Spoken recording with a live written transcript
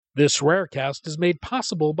This Rarecast is made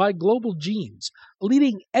possible by Global Genes, a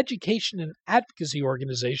leading education and advocacy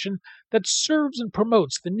organization that serves and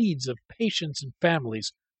promotes the needs of patients and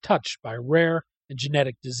families touched by rare and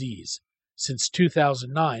genetic disease. Since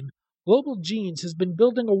 2009, Global Genes has been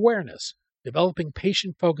building awareness, developing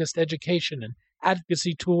patient-focused education and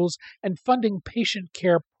advocacy tools, and funding patient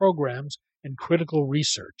care programs and critical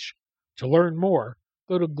research. To learn more,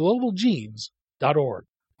 go to globalgenes.org.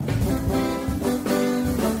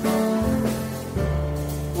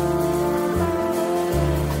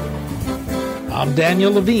 I'm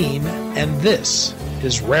Daniel Levine, and this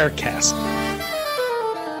is Rarecast.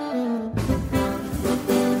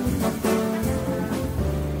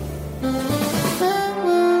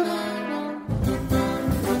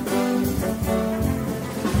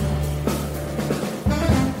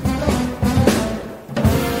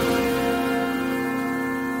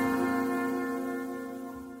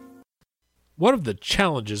 One of the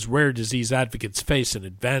challenges rare disease advocates face in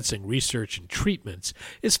advancing research and treatments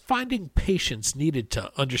is finding patients needed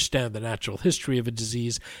to understand the natural history of a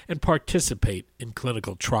disease and participate in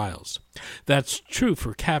clinical trials. That's true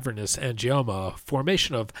for cavernous angioma, a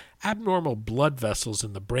formation of abnormal blood vessels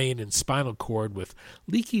in the brain and spinal cord with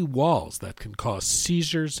leaky walls that can cause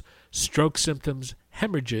seizures, stroke symptoms,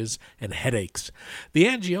 hemorrhages, and headaches. The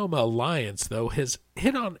Angioma Alliance, though, has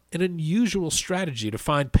hit on an unusual strategy to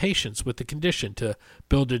find patients with the condition to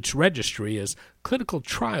build its registry as clinical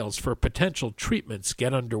trials for potential treatments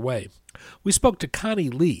get underway. We spoke to Connie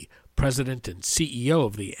Lee, President and CEO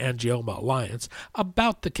of the Angioma Alliance,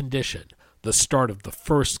 about the condition, the start of the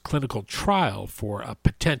first clinical trial for a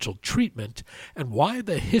potential treatment, and why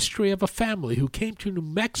the history of a family who came to New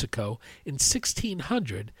Mexico in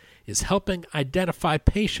 1600 is helping identify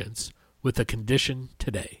patients with the condition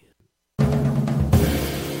today.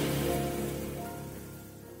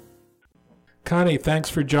 Connie, thanks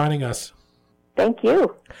for joining us. Thank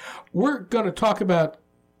you. We're going to talk about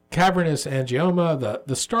cavernous angioma,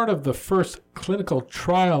 the start of the first clinical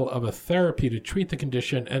trial of a therapy to treat the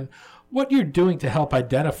condition, and what you're doing to help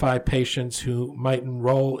identify patients who might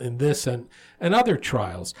enroll in this and other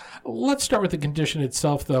trials. Let's start with the condition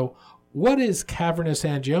itself, though. What is cavernous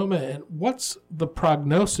angioma, and what's the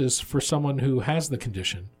prognosis for someone who has the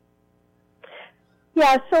condition?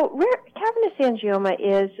 Yeah, so cavernous angioma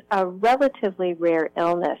is a relatively rare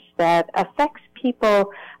illness that affects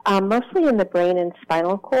people mostly in the brain and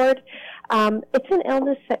spinal cord. It's an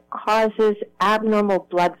illness that causes abnormal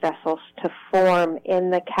blood vessels to form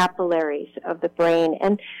in the capillaries of the brain.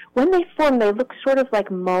 And when they form, they look sort of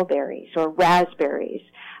like mulberries or raspberries.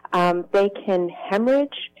 They can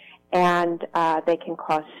hemorrhage, and they can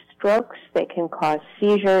cause strokes. They can cause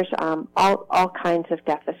seizures, all kinds of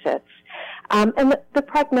deficits. And the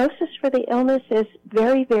prognosis for the illness is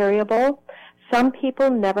very variable. Some people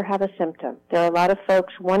never have a symptom. There are a lot of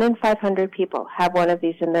folks, 1 in 500 people have one of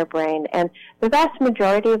these in their brain, and the vast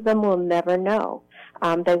majority of them will never know.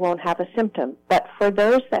 They won't have a symptom. But for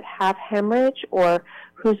those that have hemorrhage or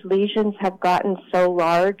whose lesions have gotten so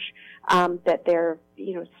large that they're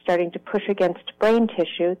starting to push against brain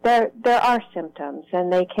tissue, there are symptoms,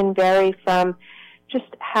 and they can vary from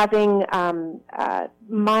just having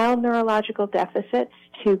mild neurological deficits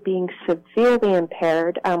to being severely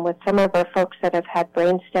impaired. With some of our folks that have had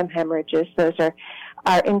brainstem hemorrhages, those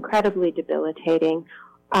are incredibly debilitating,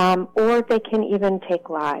 or they can even take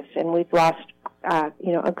lives. And we've lost a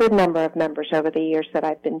good number of members over the years that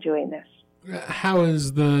I've been doing this. How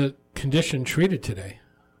is the condition treated today?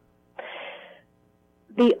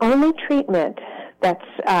 The only treatment that's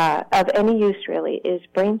of any use really is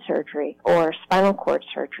brain surgery or spinal cord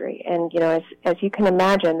surgery. And, as you can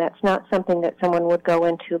imagine, that's not something that someone would go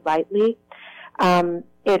into lightly.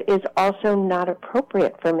 It is also not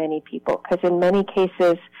appropriate for many people because in many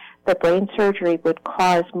cases the brain surgery would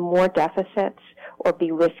cause more deficits or be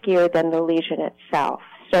riskier than the lesion itself.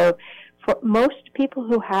 So for most people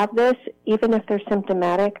who have this, even if they're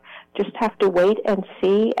symptomatic, just have to wait and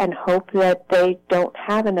see and hope that they don't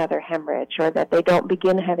have another hemorrhage or that they don't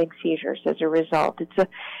begin having seizures as a result. It's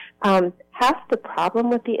half the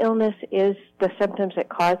problem with the illness is the symptoms it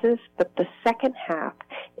causes, but the second half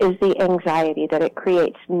is the anxiety that it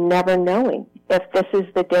creates, never knowing if this is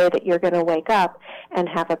the day that you're going to wake up and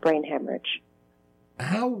have a brain hemorrhage.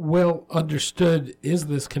 How well understood is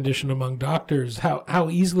this condition among doctors? How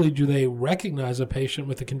easily do they recognize a patient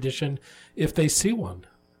with a condition if they see one?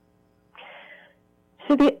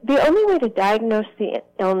 So the only way to diagnose the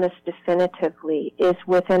illness definitively is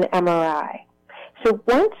with an MRI. So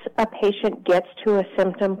once a patient gets to a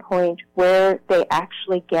symptom point where they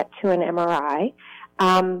actually get to an MRI,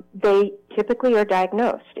 they typically are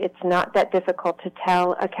diagnosed. It's not that difficult to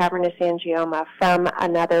tell a cavernous angioma from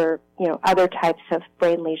other types of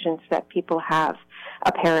brain lesions that people have.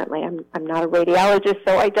 Apparently, I'm not a radiologist,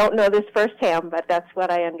 so I don't know this firsthand, but that's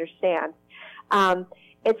what I understand.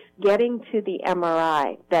 It's getting to the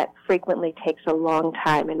MRI that frequently takes a long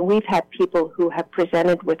time, and we've had people who have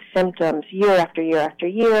presented with symptoms year after year after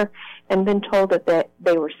year and been told that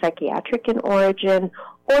they were psychiatric in origin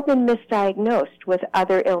or been misdiagnosed with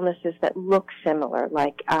other illnesses that look similar.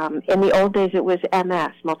 Like in the old days it was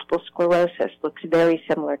MS, multiple sclerosis, looks very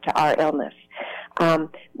similar to our illness.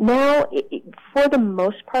 Now, for the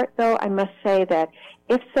most part, though, I must say that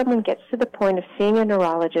if someone gets to the point of seeing a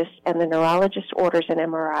neurologist and the neurologist orders an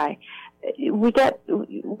MRI, we get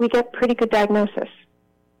pretty good diagnosis.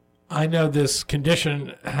 I know this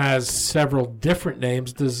condition has several different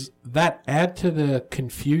names. Does that add to the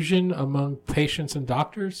confusion among patients and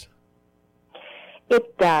doctors?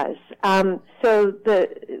 It does.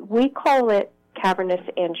 We call it cavernous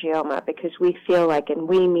angioma because we feel like, and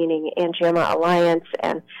we meaning Angioma Alliance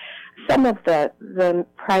and some of the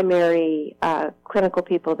primary clinical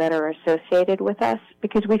people that are associated with us,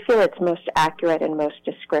 because we feel it's most accurate and most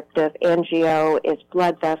descriptive. Angio is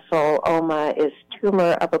blood vessel, oma is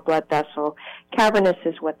tumor of a blood vessel, cavernous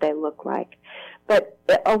is what they look like. But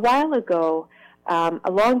a while ago, a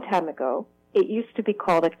long time ago, it used to be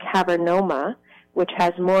called a cavernoma, which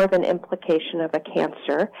has more of an implication of a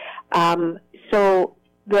cancer. So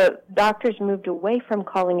the doctors moved away from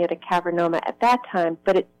calling it a cavernoma at that time,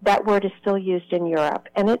 but that word is still used in Europe,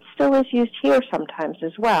 and it still is used here sometimes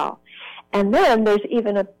as well. And then there's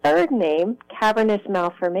even a third name, cavernous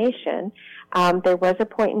malformation. There was a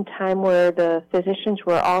point in time where the physicians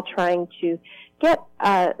were all trying to get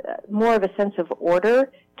more of a sense of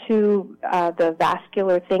order to the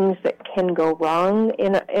vascular things that can go wrong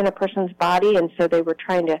in a person's body, and so they were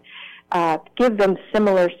trying to give them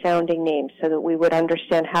similar sounding names so that we would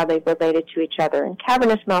understand how they related to each other. And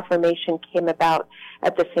cavernous malformation came about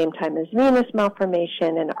at the same time as venous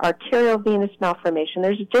malformation and arterial venous malformation.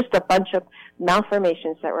 There's just a bunch of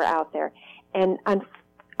malformations that were out there. And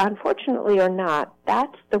unfortunately or not,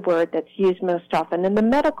 that's the word that's used most often in the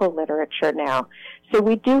medical literature now. So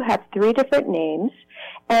we do have 3 different names.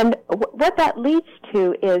 And what that leads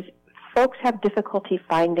to is folks have difficulty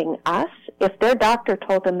finding us. If their doctor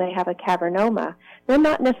told them they have a cavernoma, they're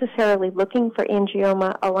not necessarily looking for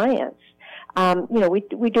Angioma Alliance.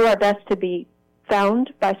 We do our best to be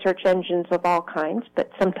found by search engines of all kinds,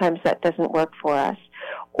 but sometimes that doesn't work for us.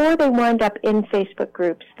 Or they wind up in Facebook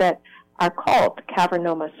groups that are called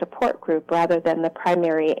Cavernoma Support Group rather than the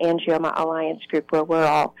primary Angioma Alliance group where we're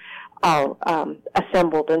all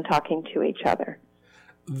assembled and talking to each other.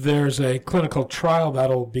 There's a clinical trial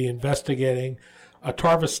that'll be investigating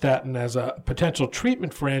atorvastatin as a potential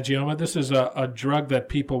treatment for angioma. This is a drug that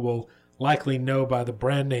people will likely know by the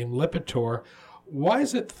brand name Lipitor. Why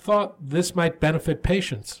is it thought this might benefit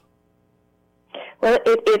patients? Well,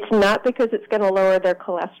 it's not because it's going to lower their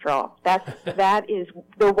cholesterol. That is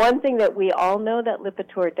the one thing that we all know that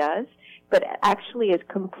Lipitor does, but actually is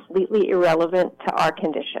completely irrelevant to our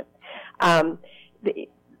condition.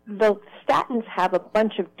 The statins have a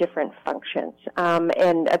bunch of different functions,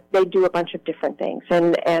 and they do a bunch of different things,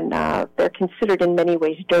 and they're considered in many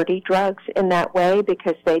ways dirty drugs in that way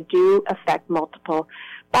because they do affect multiple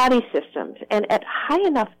body systems. And at high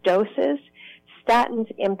enough doses,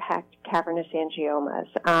 statins impact cavernous angiomas.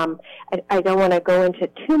 I don't want to go into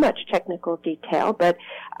too much technical detail, but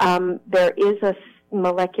there is a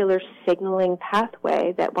molecular signaling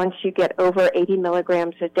pathway that once you get over 80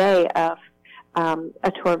 milligrams a day of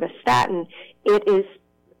atorvastatin, it is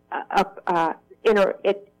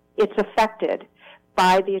it's affected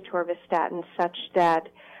by the atorvastatin such that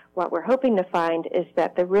what we're hoping to find is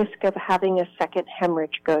that the risk of having a second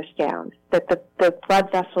hemorrhage goes down, that the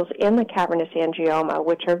blood vessels in the cavernous angioma,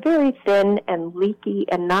 which are very thin and leaky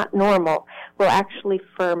and not normal, will actually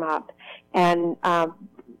firm up and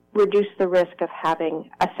reduce the risk of having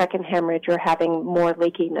a second hemorrhage or having more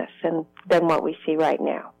leakiness than what we see right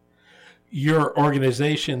now. Your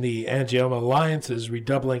organization, the Angioma Alliance, is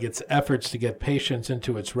redoubling its efforts to get patients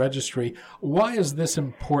into its registry. Why is this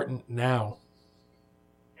important now?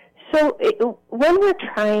 So when we're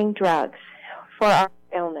trying drugs for our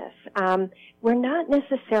illness, we're not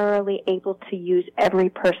necessarily able to use every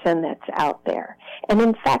person that's out there. And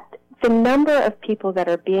in fact, the number of people that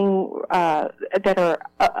are being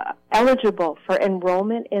eligible for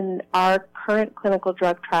enrollment in our current clinical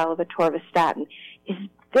drug trial of atorvastatin is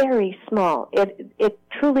very small. It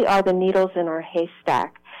truly are the needles in our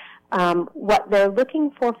haystack. What they're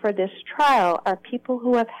looking for this trial are people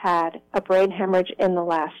who have had a brain hemorrhage in the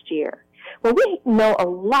last year. Well, we know a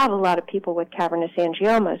lot of people with cavernous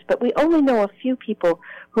angiomas, but we only know a few people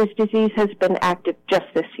whose disease has been active just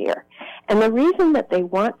this year. And the reason that they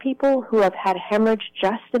want people who have had hemorrhage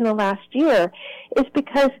just in the last year is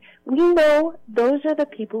because we know those are the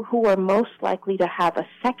people who are most likely to have a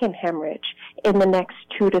second hemorrhage in the next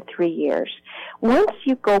 2 to 3 years. Once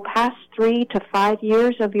you go past 3 to 5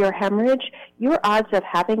 years of your hemorrhage, your odds of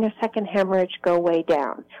having a second hemorrhage go way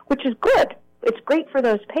down, which is good. It's great for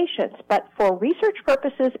those patients, but for research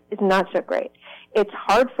purposes, it's not so great. It's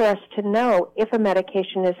hard for us to know if a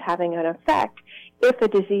medication is having an effect if a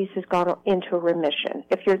disease has gone into remission.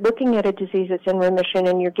 If you're looking at a disease that's in remission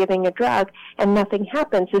and you're giving a drug and nothing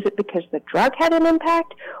happens, is it because the drug had an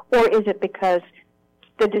impact, or is it because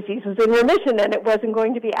the disease was in remission and it wasn't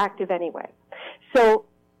going to be active anyway? So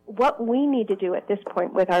what we need to do at this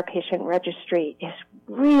point with our patient registry is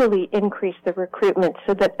really increase the recruitment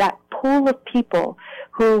so that that pool of people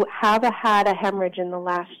who have had a hemorrhage in the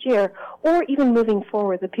last year, or even moving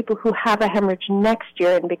forward, the people who have a hemorrhage next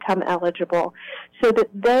year and become eligible, so that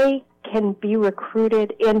they can be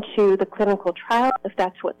recruited into the clinical trial if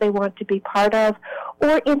that's what they want to be part of,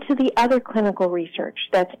 or into the other clinical research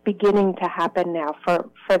that's beginning to happen now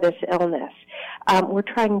for this illness. We're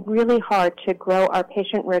trying really hard to grow our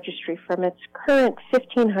patient registry from its current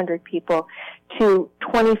 1,500 people to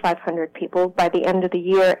 2,500 people by the end of the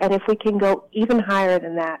year. And if we can go even higher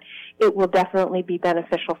than that, it will definitely be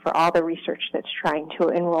beneficial for all the research that's trying to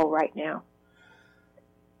enroll right now.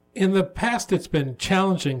 In the past, it's been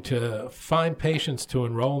challenging to find patients to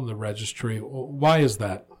enroll in the registry. Why is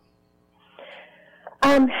that?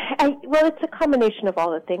 Well, it's a combination of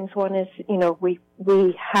all the things. One is,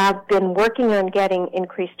 we have been working on getting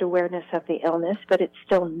increased awareness of the illness, but it's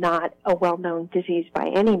still not a well-known disease by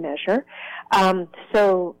any measure.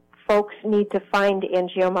 So folks need to find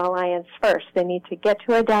Angioma Alliance first. They need to get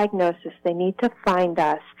to a diagnosis. They need to find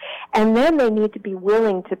us. And then they need to be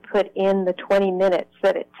willing to put in the 20 minutes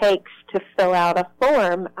that it takes to fill out a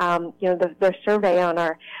form, the survey on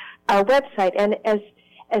our website. And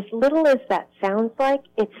as little as that sounds like,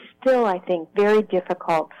 it's still, I think, very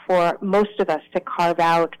difficult for most of us to carve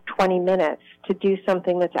out 20 minutes to do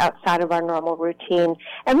something that's outside of our normal routine.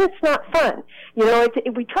 And that's not fun. We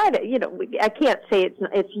try to, I can't say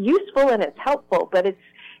it's useful and it's helpful, but it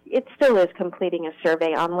still is completing a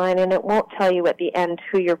survey online, and it won't tell you at the end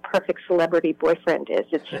who your perfect celebrity boyfriend is.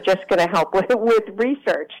 It's just going to help with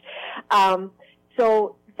research.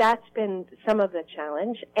 So that's been some of the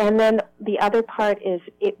challenge. And then the other part is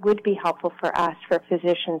it would be helpful for us, for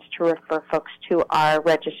physicians, to refer folks to our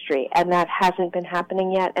registry. And that hasn't been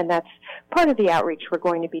happening yet. And that's part of the outreach we're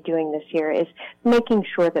going to be doing this year, is making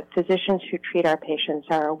sure that physicians who treat our patients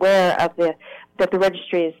are aware of that the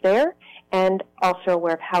registry is there, and also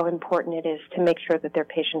aware of how important it is to make sure that their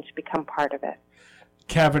patients become part of it.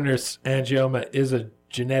 Cavernous angioma is a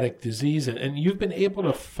genetic disease, and you've been able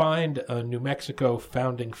to find a New Mexico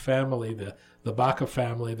founding family, the Baca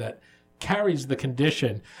family, that carries the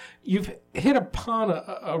condition. You've hit upon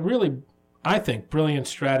a really, I think, brilliant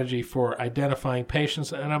strategy for identifying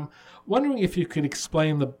patients, and I'm wondering if you could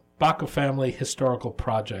explain the Baca family historical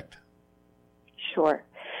project. Sure.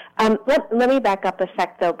 Let me back up a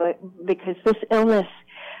sec, though, because this illness,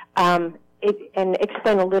 and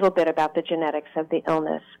explain a little bit about the genetics of the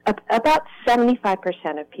illness. About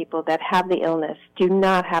 75% of people that have the illness do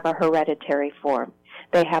not have a hereditary form.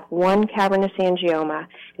 They have one cavernous angioma,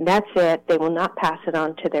 and that's it. They will not pass it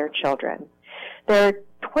on to their children. There are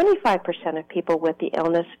 25% of people with the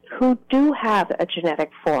illness who do have a genetic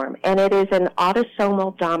form, and it is an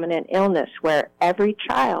autosomal dominant illness where every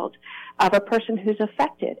child of a person who's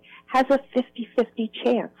affected has a 50-50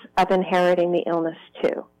 chance of inheriting the illness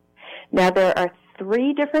too. Now, there are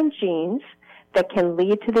 3 different genes that can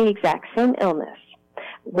lead to the exact same illness.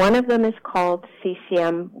 One of them is called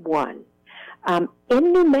CCM1. In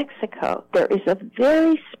New Mexico, there is a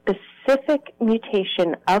very specific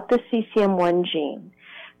mutation of the CCM1 gene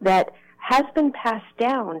that has been passed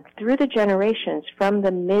down through the generations from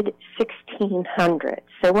the mid-1600s.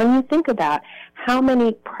 So when you think about how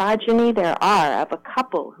many progeny there are of a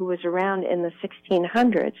couple who was around in the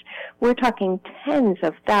 1600s, we're talking tens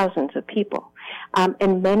of thousands of people.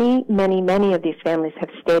 And many, many, many of these families have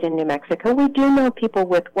stayed in New Mexico. We do know people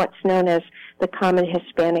with what's known as the common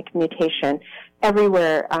Hispanic mutation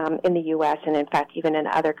everywhere in the U.S. and, in fact, even in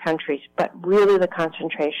other countries. But really the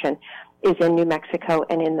concentration is in New Mexico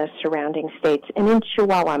and in the surrounding states and in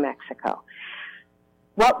Chihuahua, Mexico.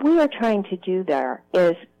 What we are trying to do there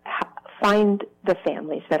is find the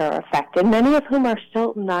families that are affected, many of whom are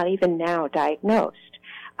still not even now diagnosed.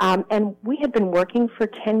 And we had been working for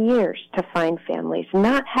 10 years to find families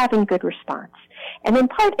not having good response. And in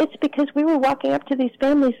part, it's because we were walking up to these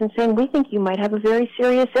families and saying, we think you might have a very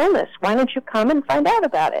serious illness. Why don't you come and find out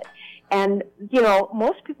about it? And,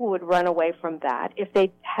 most people would run away from that if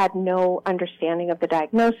they had no understanding of the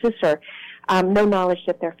diagnosis or no knowledge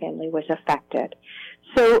that their family was affected.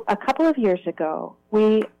 So a couple of years ago,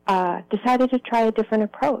 we decided to try a different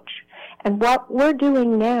approach. And what we're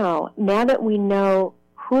doing now that we know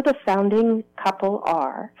who the founding couple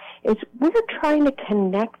are, is we're trying to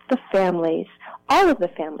connect the families, all of the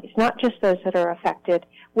families, not just those that are affected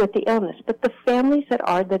with the illness, but the families that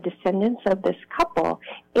are the descendants of this couple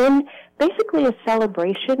in basically a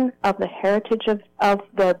celebration of the heritage of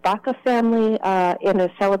the Baca family, in a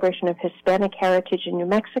celebration of Hispanic heritage in New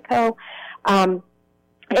Mexico, and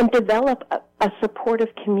develop a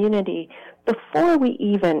supportive community before we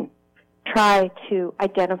even try to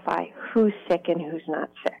identify who's sick and who's not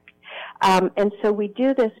sick. And so we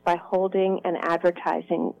do this by holding and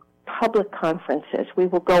advertising public conferences. We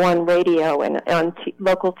will go on radio and on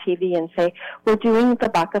local TV and say, we're doing the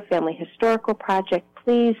Baca Family Historical Project.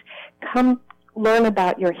 Please come learn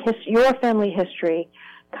about your family history.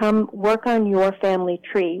 Come work on your family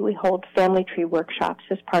tree. We hold family tree workshops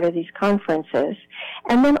as part of these conferences.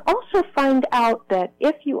 And then also find out that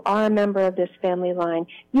if you are a member of this family line,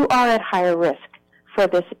 you are at higher risk for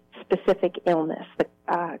this specific illness, the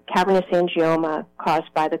cavernous angioma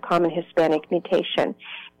caused by the common Hispanic mutation.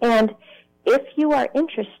 And if you are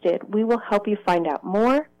interested, we will help you find out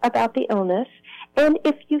more about the illness. And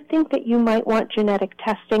if you think that you might want genetic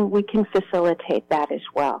testing, we can facilitate that as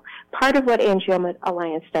well. Part of what Angioma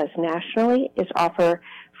Alliance does nationally is offer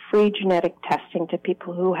free genetic testing to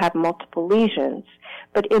people who have multiple lesions.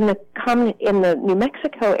 But in the New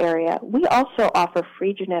Mexico area, we also offer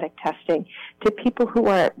free genetic testing to people who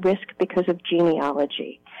are at risk because of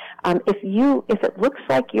genealogy. If it looks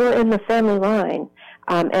like you're in the family line,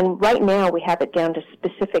 and right now we have it down to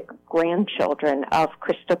specific grandchildren of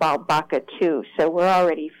Cristobal Baca II, so we're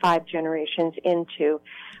already 5 generations into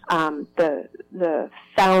the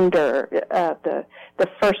founder, the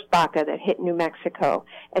first Baca that hit New Mexico,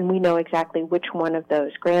 and we know exactly which one of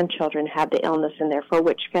those grandchildren had the illness and therefore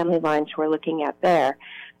which family lines we're looking at there.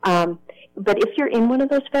 But if you're in one of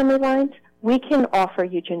those family lines, we can offer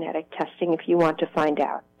you genetic testing if you want to find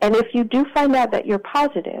out. And if you do find out that you're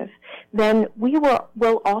positive, then we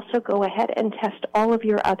will also go ahead and test all of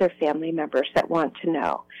your other family members that want to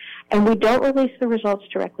know. And we don't release the results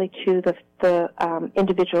directly to the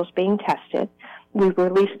individuals being tested. We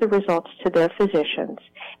release the results to their physicians.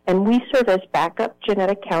 And we serve as backup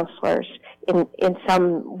genetic counselors in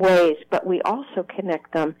some ways, but we also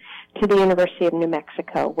connect them to the University of New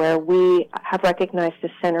Mexico, where we have recognized the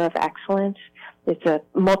Center of Excellence. It's a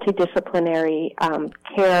multidisciplinary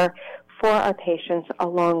care for our patients,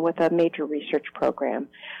 along with a major research program.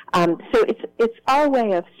 So it's our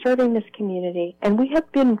way of serving this community, and we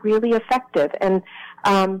have been really effective. And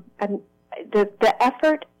the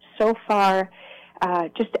effort so far,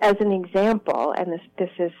 just as an example, and this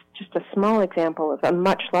is just a small example of a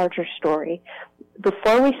much larger story.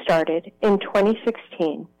 Before we started in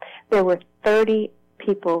 2016, there were 30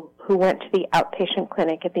 people who went to the outpatient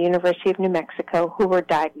clinic at the University of New Mexico who were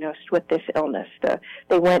diagnosed with this illness.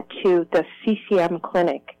 They went to the CCM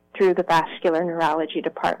clinic through the vascular neurology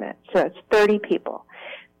department. So it's 30 people.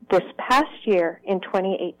 This past year, in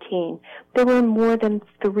 2018, there were more than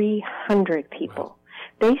 300 people.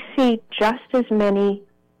 They see just as many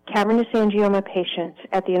cavernous angioma patients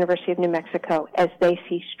at the University of New Mexico as they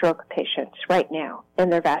see stroke patients right now in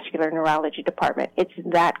their vascular neurology department. It's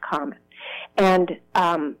that common. And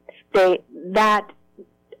that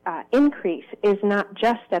increase is not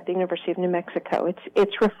just at the University of New Mexico.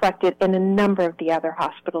 It's reflected in a number of the other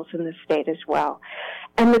hospitals in the state as well.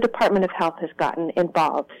 And the Department of Health has gotten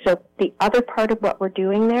involved. So the other part of what we're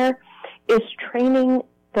doing there is training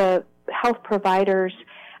the health providers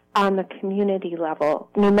on the community level.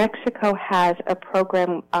 New Mexico has a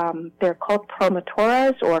program, they're called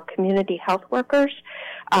promotoras, or community health workers.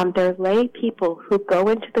 They're lay people who go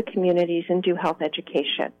into the communities and do health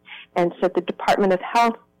education. And so the Department of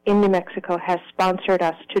Health in New Mexico has sponsored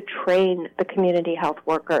us to train the community health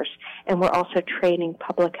workers, and we're also training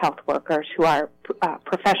public health workers who are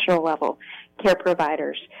professional level care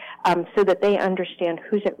providers, so that they understand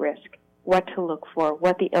who's at risk, what to look for,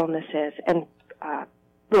 what the illness is, and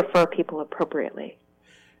refer people appropriately.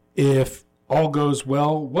 If all goes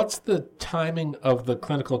well, what's the timing of the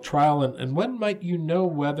clinical trial, and when might you know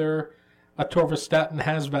whether atorvastatin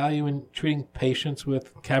has value in treating patients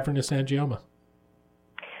with cavernous angioma?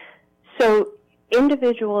 So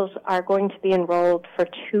individuals are going to be enrolled for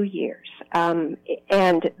 2 years, and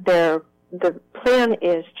the plan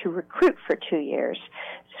is to recruit for 2 years.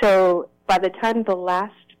 So by the time the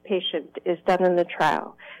last patient is done in the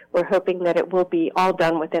trial, we're hoping that it will be all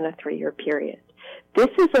done within a 3-year period. This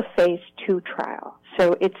is a phase 2 trial,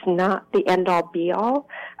 so it's not the end-all, be-all.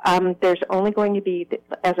 There's only going to be,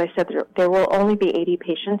 as I said, there will only be 80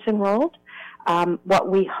 patients enrolled. What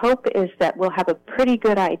we hope is that we'll have a pretty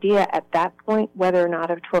good idea at that point whether or not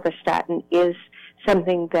atorvastatin is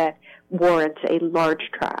something that warrants a large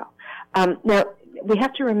trial. Now, we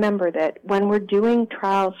have to remember that when we're doing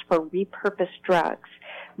trials for repurposed drugs,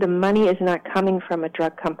 the money is not coming from a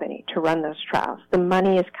drug company to run those trials. The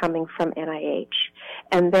money is coming from NIH,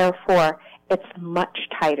 and therefore it's much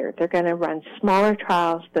tighter. They're going to run smaller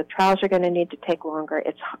trials. The trials are going to need to take longer.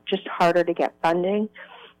 It's just harder to get funding.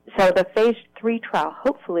 So the phase 3 trial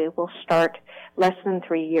hopefully will start less than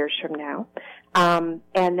 3 years from now,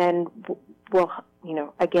 and then we'll,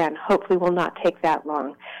 again, hopefully will not take that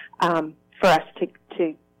long for us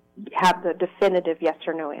to have the definitive yes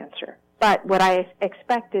or no answer. But what I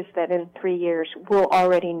expect is that in 3 years, we'll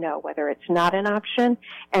already know whether it's not an option,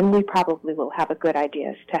 and we probably will have a good idea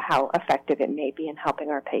as to how effective it may be in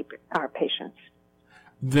helping our patients.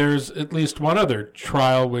 There's at least one other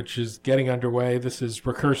trial which is getting underway. This is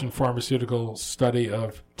Recursion Pharmaceutical study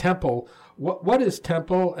of Temple. What is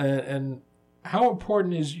Temple, and how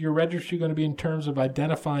important is your registry going to be in terms of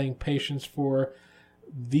identifying patients for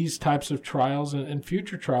these types of trials and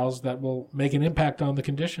future trials that will make an impact on the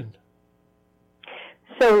condition?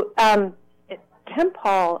 So,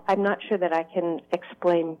 Temple, I'm not sure that I can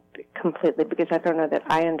explain completely because I don't know that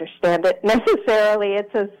I understand it necessarily.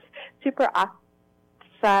 It's a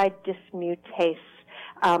superoxide dismutase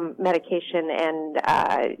medication, and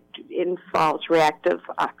involves reactive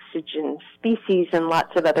oxygen species and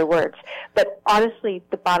lots of other words. But honestly,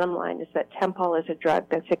 the bottom line is that Temple is a drug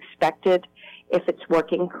that's expected, if it's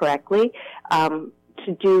working correctly, to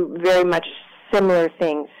do very much similar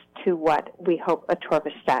things to what we hope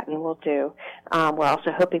atorvastatin will do. We're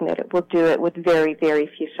also hoping that it will do it with very, very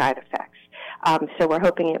few side effects. So we're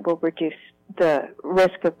hoping it will reduce the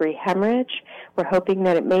risk of hemorrhage. We're hoping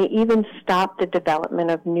that it may even stop the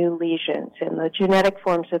development of new lesions. In the genetic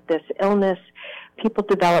forms of this illness, people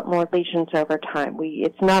develop more lesions over time.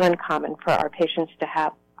 It's not uncommon for our patients to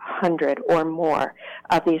have 100 or more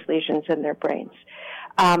of these lesions in their brains.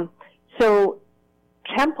 So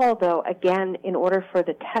Temple, though, again, in order for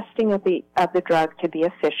the testing of the drug to be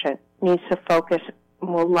efficient, needs to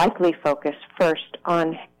will likely focus first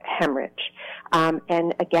on hemorrhage.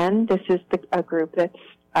 And again, this is a group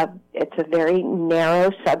it's a very narrow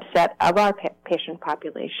subset of our patient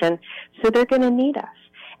population, so they're going to need us.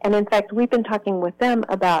 And in fact, we've been talking with them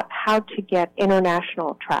about how to get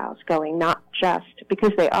international trials going, not just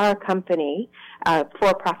because they are a company, a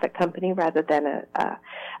for-profit company rather than a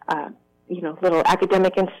little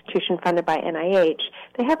academic institution funded by NIH.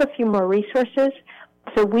 They have a few more resources,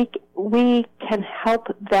 so we can help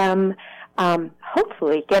them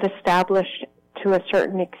hopefully get established to a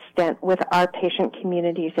certain extent with our patient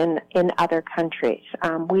communities in other countries.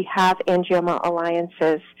 We have Angioma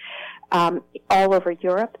Alliances all over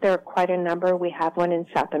Europe. There are quite a number. We have one in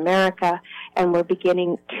South America, and we're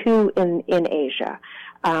beginning 2 in Asia.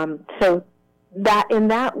 So that in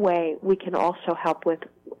that way, we can also help with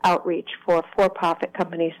outreach for-profit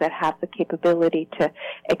companies that have the capability to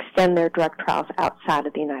extend their drug trials outside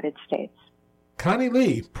of the United States. Connie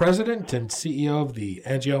Lee, President and CEO of the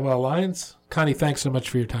Angioma Alliance. Connie, thanks so much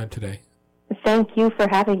for your time today. Thank you for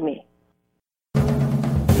having me.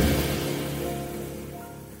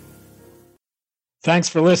 Thanks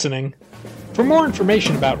for listening. For more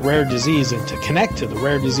information about rare disease and to connect to the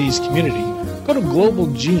rare disease community, go to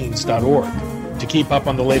globalgenes.org. To keep up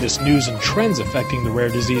on the latest news and trends affecting the rare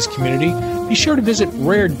disease community, be sure to visit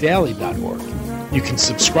raredaily.org. You can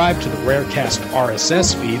subscribe to the Rarecast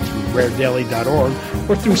RSS feed through raredaily.org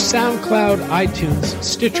or through SoundCloud, iTunes,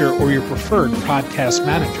 Stitcher, or your preferred podcast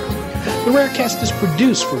manager. The Rarecast is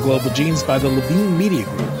produced for Global Genes by the Levine Media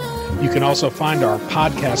Group. You can also find our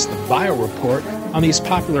podcast, The Bio Report, on these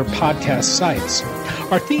popular podcast sites.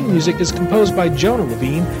 Our theme music is composed by Jonah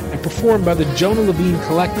Levine and performed by the Jonah Levine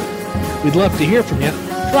Collective. We'd love to hear from you.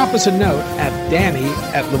 Drop us a note at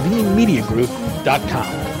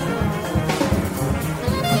danny@levinemediagroup.com.